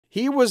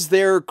He was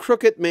their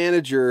crooked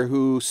manager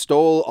who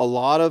stole a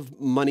lot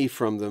of money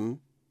from them.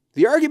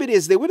 The argument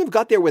is they wouldn't have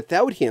got there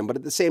without him, but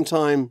at the same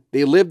time,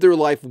 they lived their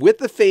life with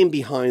the fame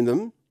behind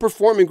them,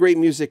 performing great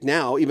music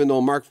now, even though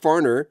Mark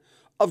Farner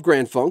of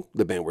Grand Funk,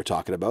 the band we're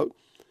talking about,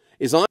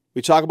 is on.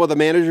 We talk about the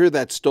manager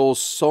that stole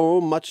so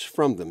much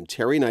from them,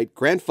 Terry Knight,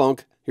 Grand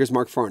Funk. Here's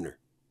Mark Farner,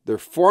 their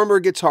former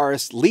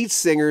guitarist, lead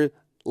singer,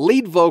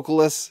 lead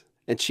vocalist,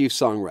 and chief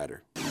songwriter.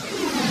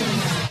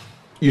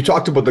 You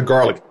talked about the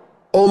garlic.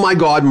 Oh my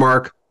God,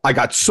 Mark, I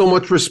got so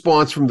much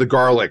response from the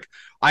garlic.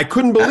 I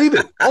couldn't believe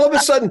it. All of a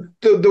sudden,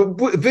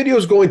 the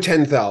video's going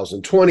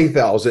 10,000,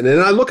 20,000.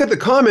 And I look at the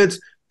comments,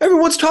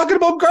 everyone's talking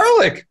about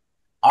garlic.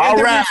 All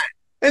right.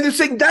 And they're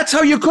saying, that's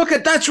how you cook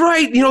it. That's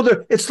right.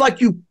 It's like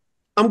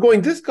I'm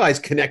going, this guy's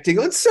connecting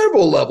on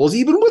several levels,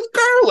 even with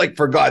garlic,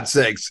 for God's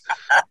sakes.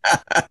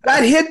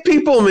 That hit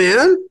people,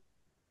 man.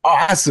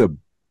 Awesome.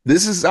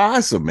 This is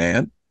awesome,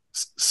 man.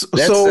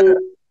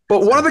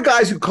 But one of the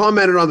guys who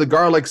commented on the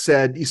garlic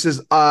said, he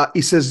says,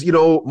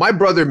 my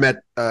brother met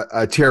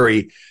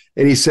Terry,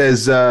 and he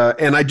says,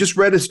 and I just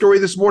read a story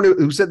this morning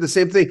who said the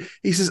same thing.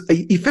 He says,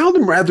 he found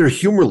him rather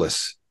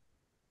humorless.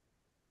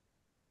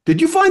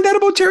 Did you find that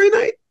about Terry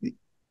Knight?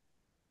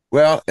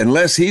 Well,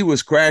 unless he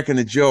was cracking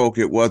a joke,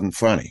 it wasn't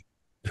funny.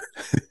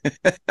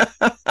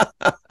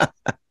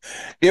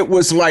 It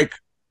was like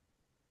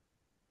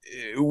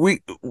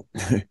we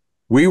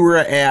were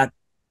at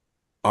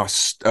a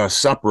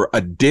supper,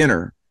 a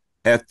dinner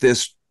at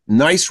this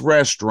nice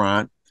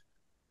restaurant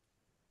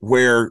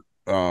where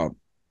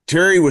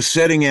Terry was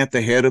sitting at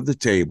the head of the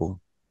table,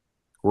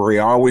 where he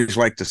always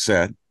liked to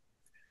sit.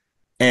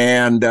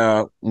 And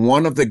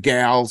one of the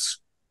gals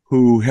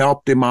who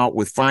helped him out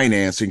with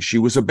financing, she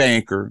was a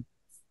banker,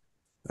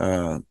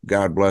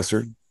 God bless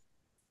her.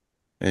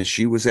 And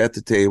she was at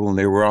the table, and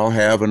they were all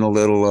having a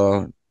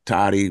little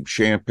toddy,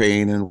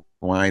 champagne and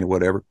wine,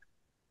 whatever.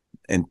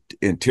 And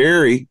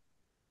Terry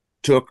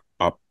took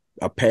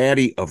a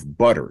patty of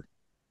butter,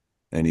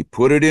 and he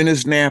put it in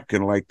his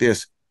napkin like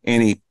this,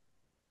 and he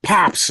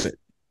pops it,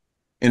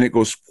 and it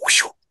goes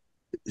whoosh,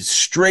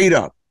 straight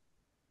up,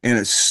 and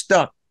it's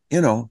stuck,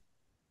 ha,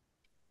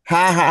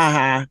 ha,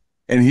 ha.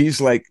 And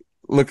he's like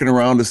looking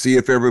around to see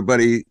if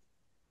everybody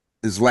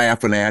is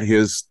laughing at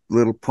his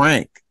little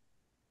prank.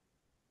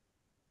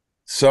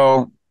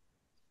 So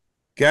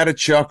got a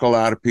chuckle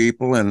out of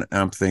people, and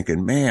I'm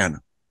thinking, man,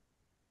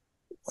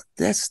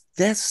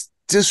 that's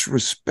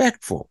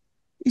disrespectful.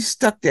 He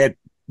stuck that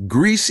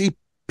greasy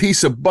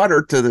piece of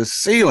butter to the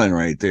ceiling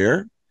right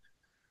there.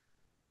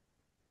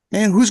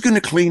 Man, who's going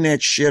to clean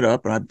that shit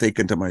up? And I'm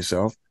thinking to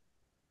myself,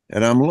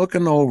 and I'm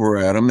looking over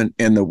at him,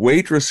 and the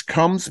waitress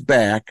comes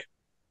back,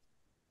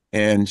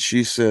 and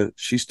she said,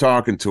 she's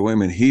talking to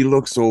him, and he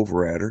looks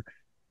over at her,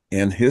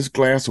 and his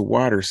glass of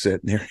water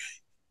sitting there.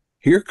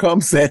 Here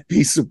comes that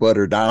piece of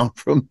butter down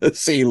from the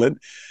ceiling,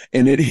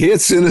 and it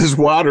hits in his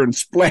water and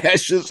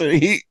splashes,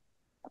 and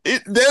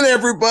then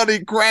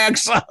everybody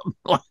cracks up.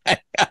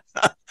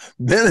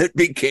 Then it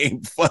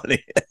became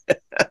funny.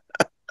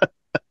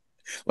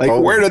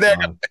 Where did that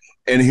go?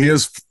 And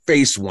his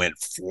face went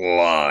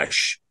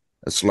flush.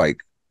 It's like.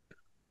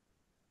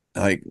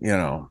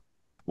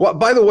 Well,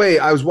 by the way,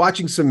 I was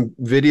watching some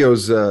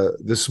videos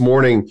this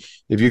morning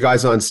of you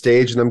guys on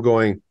stage, and I'm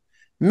going,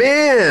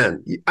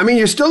 man, I mean,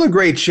 you're still in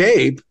great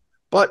shape,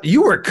 but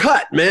you were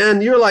cut,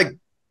 man. You're like,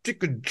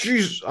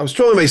 geez. I was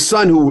telling my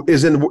son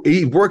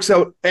he works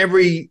out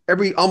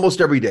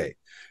almost every day.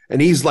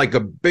 And he's like a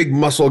big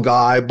muscle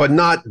guy, but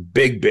not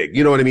big.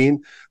 You know what I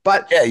mean?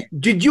 But yeah.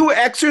 Did you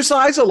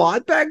exercise a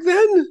lot back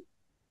then?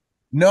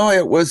 No,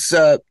 it was,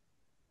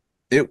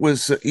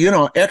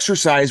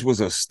 exercise was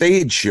a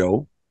stage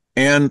show,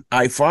 and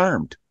I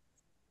farmed.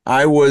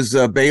 I was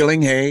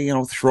baling hay,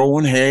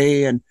 throwing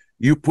hay, and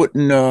you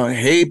putting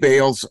hay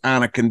bales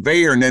on a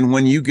conveyor. And then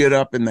when you get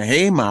up in the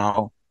hay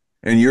mow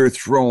and you're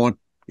throwing,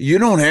 you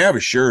don't have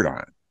a shirt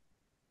on.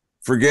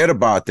 Forget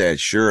about that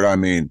shirt. I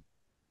mean,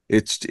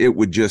 it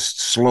would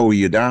just slow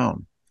you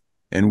down.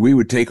 And we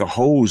would take a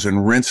hose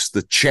and rinse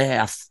the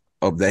chaff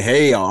of the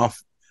hay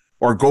off,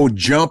 or go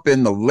jump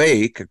in the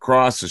lake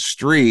across the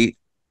street,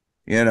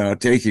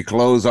 take your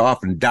clothes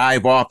off and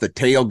dive off the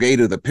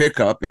tailgate of the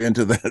pickup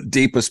into the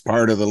deepest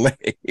part of the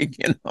lake,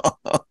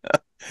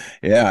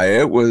 Yeah,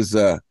 it was,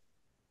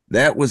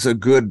 that was a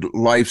good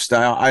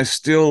lifestyle. I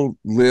still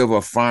live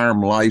a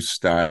farm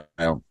lifestyle,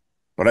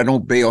 but I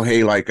don't bale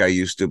hay like I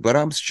used to, but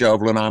I'm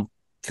shoveling, I'm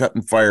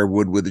cutting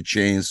firewood with a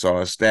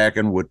chainsaw,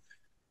 stacking wood,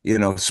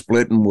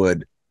 splitting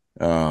wood,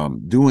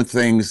 doing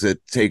things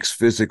that takes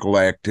physical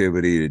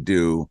activity to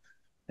do.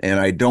 And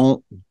I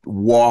don't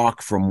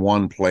walk from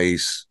one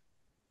place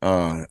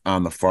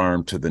on the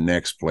farm to the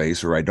next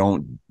place, or I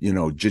don't,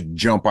 just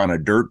jump on a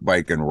dirt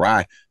bike and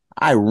ride.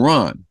 I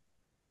run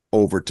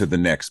over to the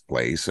next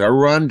place. I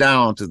run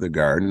down to the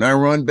garden. I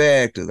run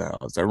back to the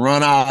house. I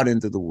run out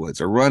into the woods.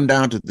 I run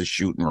down to the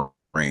shooting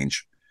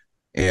range.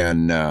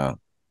 And,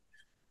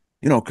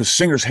 because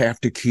singers have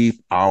to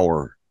keep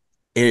our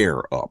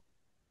air up.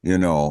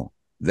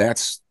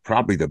 That's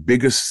probably the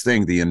biggest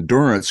thing. The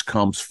endurance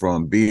comes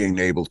from being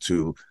able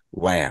to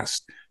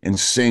last and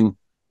sing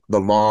the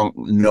long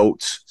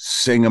notes,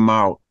 sing them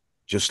out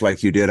just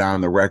like you did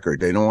on the record.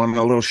 They don't want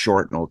a little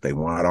short note. They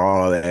want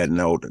all of that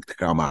note to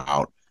come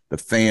out. The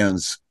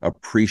fans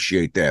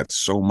appreciate that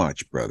so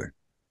much, brother.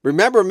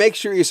 Remember, make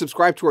sure you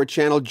subscribe to our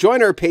channel,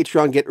 join our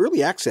Patreon, get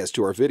early access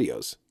to our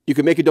videos. You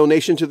can make a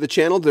donation to the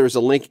channel. There's a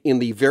link in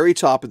the very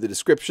top of the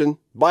description.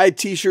 Buy a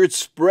t-shirt,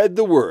 spread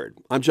the word.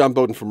 I'm John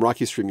Bowden from Rock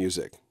History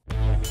Music.